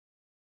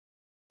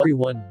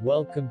Everyone,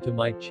 welcome to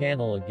my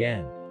channel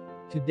again.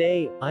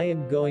 Today, I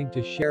am going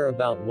to share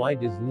about why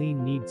does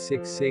Lean need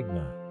Six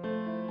Sigma.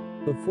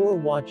 Before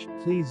watch,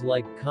 please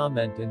like,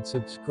 comment and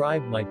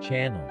subscribe my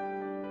channel.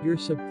 Your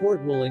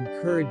support will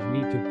encourage me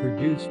to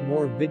produce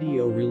more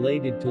video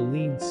related to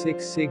Lean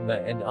Six Sigma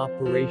and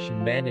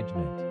operation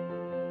management.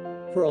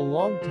 For a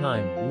long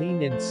time,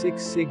 Lean and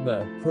Six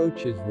Sigma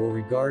approaches were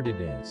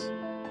regarded as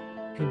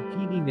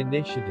competing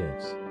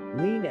initiatives.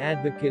 Lean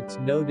advocates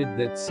noted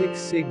that Six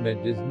Sigma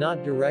does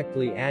not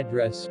directly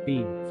address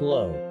speed,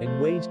 flow,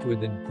 and waste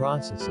within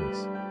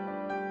processes.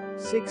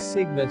 Six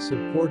Sigma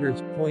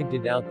supporters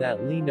pointed out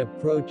that Lean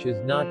approach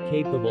is not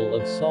capable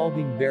of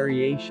solving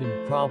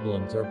variation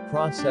problems or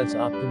process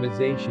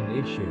optimization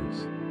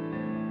issues.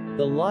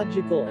 The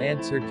logical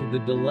answer to the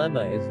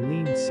dilemma is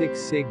Lean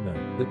Six Sigma,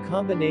 the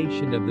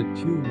combination of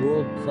the two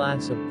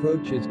world-class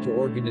approaches to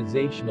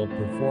organizational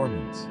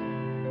performance.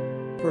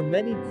 For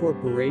many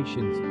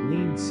corporations,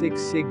 Lean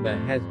Six Sigma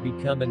has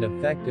become an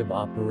effective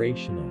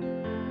operational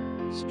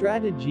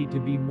strategy to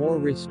be more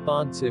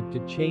responsive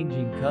to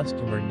changing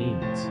customer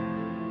needs,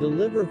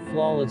 deliver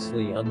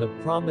flawlessly on the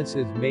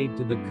promises made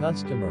to the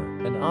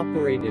customer, and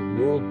operate at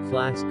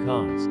world-class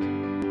cost.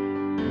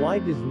 Why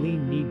does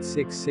Lean need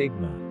Six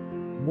Sigma?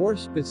 More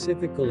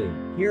specifically,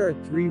 here are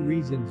 3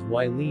 reasons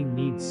why Lean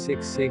needs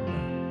Six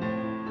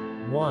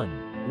Sigma.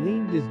 1.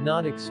 Lean does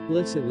not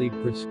explicitly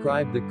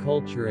prescribe the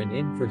culture and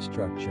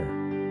infrastructure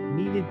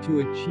needed to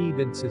achieve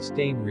and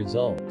sustain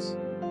results.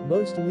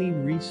 Most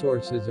Lean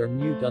resources are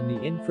mute on the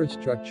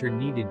infrastructure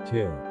needed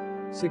to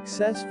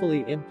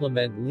successfully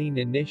implement Lean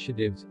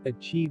initiatives,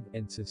 achieve,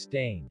 and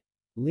sustain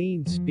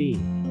Lean speed.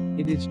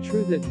 It is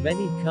true that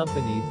many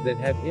companies that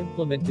have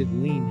implemented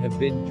Lean have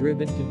been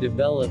driven to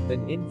develop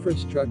an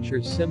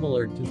infrastructure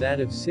similar to that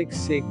of Six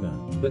Sigma,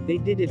 but they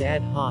did it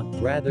ad hoc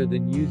rather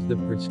than use the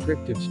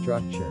prescriptive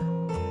structure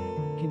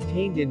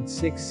contained in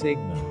Six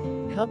Sigma.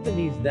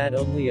 Companies that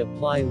only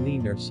apply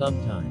Lean are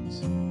sometimes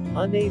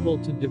unable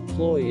to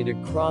deploy it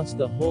across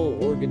the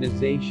whole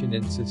organization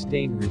and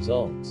sustain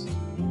results,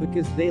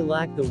 because they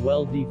lack the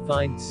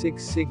well-defined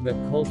Six Sigma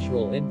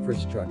cultural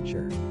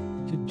infrastructure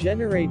to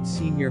generate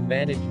senior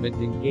management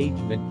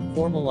engagement,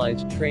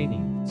 formalize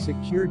training,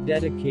 secure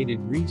dedicated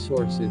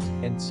resources,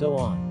 and so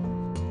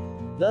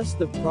on. Thus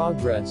the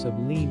progress of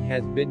Lean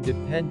has been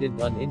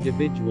dependent on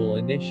individual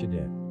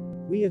initiative.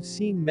 We have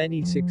seen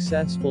many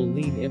successful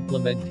Lean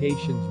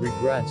implementations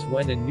regress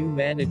when a new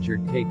manager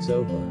takes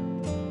over.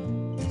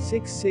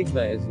 Six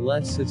Sigma is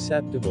less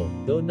susceptible,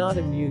 though not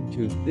immune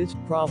to, this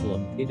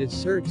problem. It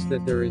asserts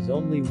that there is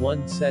only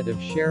one set of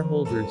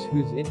shareholders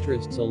whose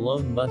interests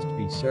alone must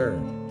be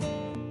served.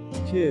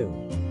 2.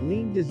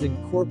 Lean does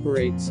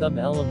incorporate some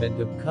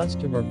element of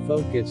customer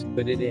focus,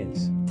 but it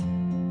is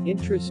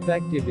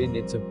introspective in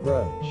its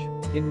approach,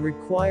 in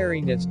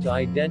requiring us to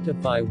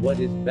identify what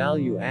is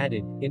value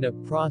added in a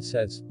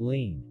process.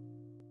 Lean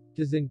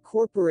does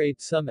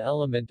incorporate some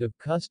element of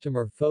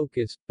customer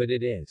focus, but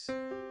it is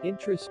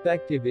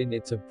introspective in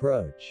its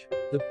approach.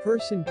 The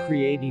person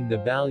creating the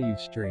value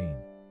stream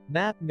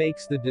map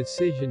makes the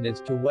decision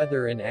as to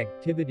whether an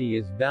activity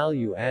is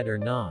value add or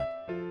not.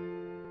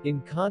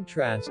 In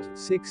contrast,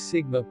 Six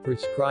Sigma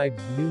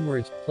prescribes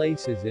numerous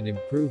places in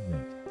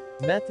improvement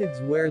methods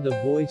where the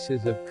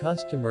voices of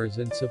customers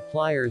and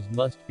suppliers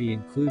must be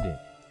included.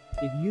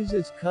 It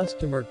uses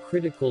customer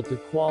critical to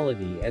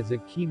quality as a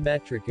key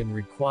metric and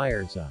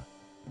requires a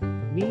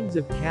means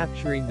of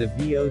capturing the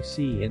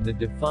VOC in the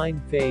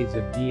defined phase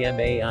of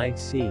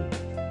DMAIC.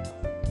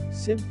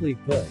 Simply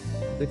put,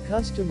 the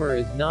customer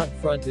is not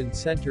front and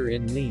center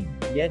in Lean,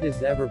 yet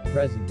is ever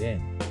present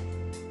in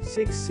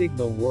Six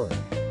Sigma work.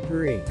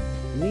 3.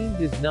 Lean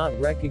does not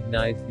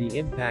recognize the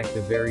impact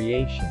of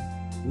variation.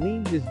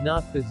 Lean does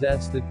not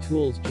possess the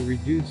tools to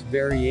reduce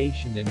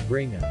variation and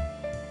bring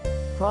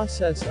a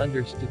process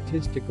under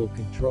statistical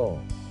control.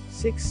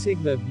 Six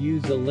Sigma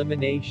views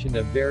elimination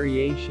of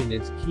variation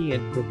as key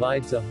and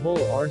provides a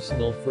whole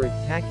arsenal for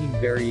attacking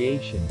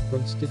variation,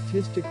 from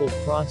statistical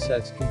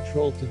process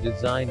control to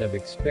design of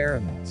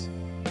experiments.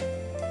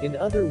 In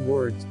other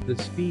words,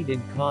 the speed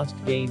and cost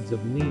gains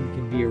of Lean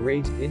can be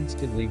erased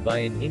instantly by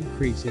an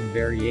increase in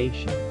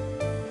variation.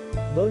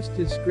 Most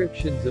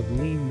descriptions of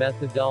Lean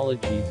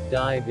methodologies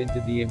dive into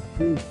the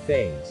improved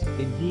phase,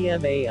 in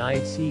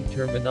DMAIC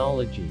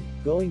terminology,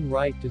 going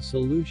right to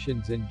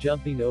solutions and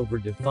jumping over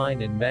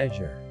define and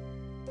measure.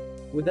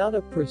 Without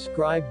a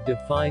prescribed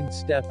defined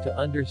step to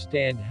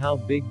understand how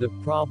big the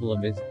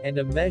problem is, and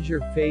a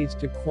measure phase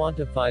to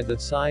quantify the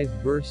size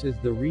versus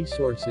the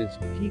resources,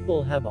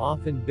 people have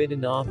often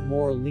bitten off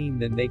more Lean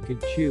than they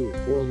could chew,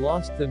 or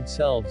lost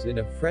themselves in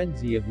a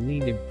frenzy of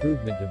Lean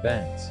improvement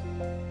events.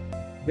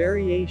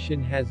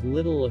 Variation has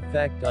little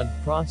effect on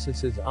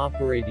processes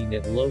operating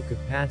at low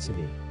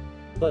capacity.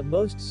 But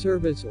most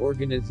service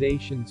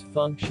organizations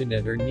function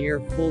at or near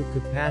full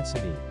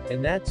capacity,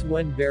 and that's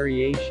when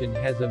variation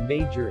has a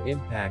major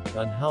impact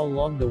on how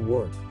long the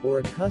work, or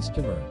a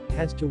customer,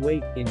 has to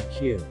wait in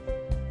queue.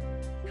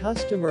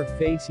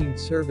 Customer-facing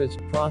service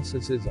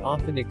processes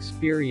often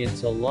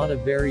experience a lot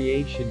of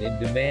variation in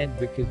demand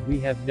because we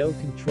have no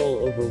control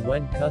over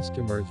when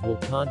customers will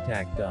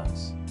contact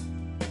us.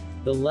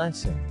 The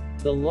lesson.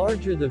 The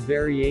larger the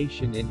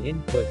variation in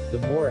input, the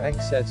more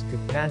excess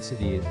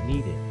capacity is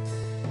needed.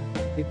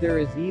 If there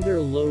is either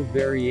low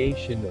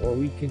variation or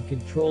we can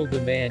control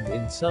demand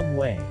in some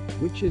way,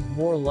 which is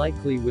more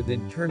likely with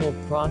internal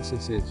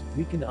processes,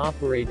 we can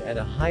operate at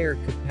a higher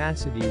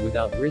capacity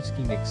without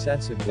risking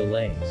excessive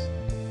delays.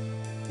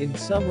 In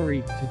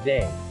summary,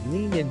 today,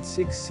 Lean and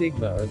Six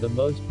Sigma are the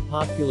most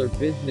popular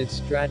business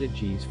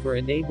strategies for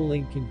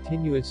enabling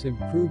continuous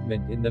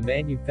improvement in the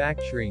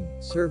manufacturing,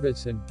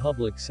 service and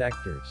public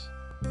sectors.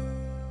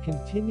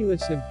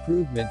 Continuous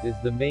improvement is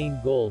the main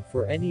goal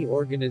for any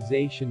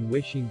organization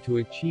wishing to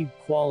achieve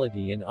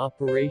quality and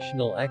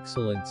operational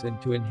excellence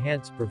and to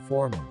enhance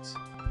performance.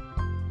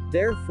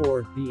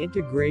 Therefore, the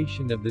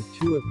integration of the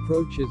two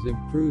approaches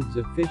improves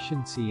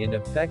efficiency and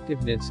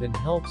effectiveness and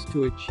helps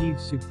to achieve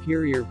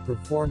superior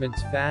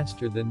performance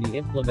faster than the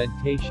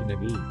implementation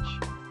of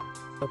each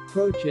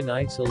approach in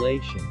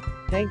isolation.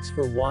 Thanks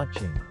for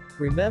watching.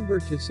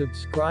 Remember to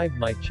subscribe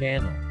my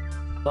channel.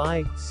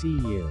 Bye, see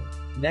you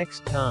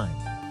next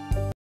time.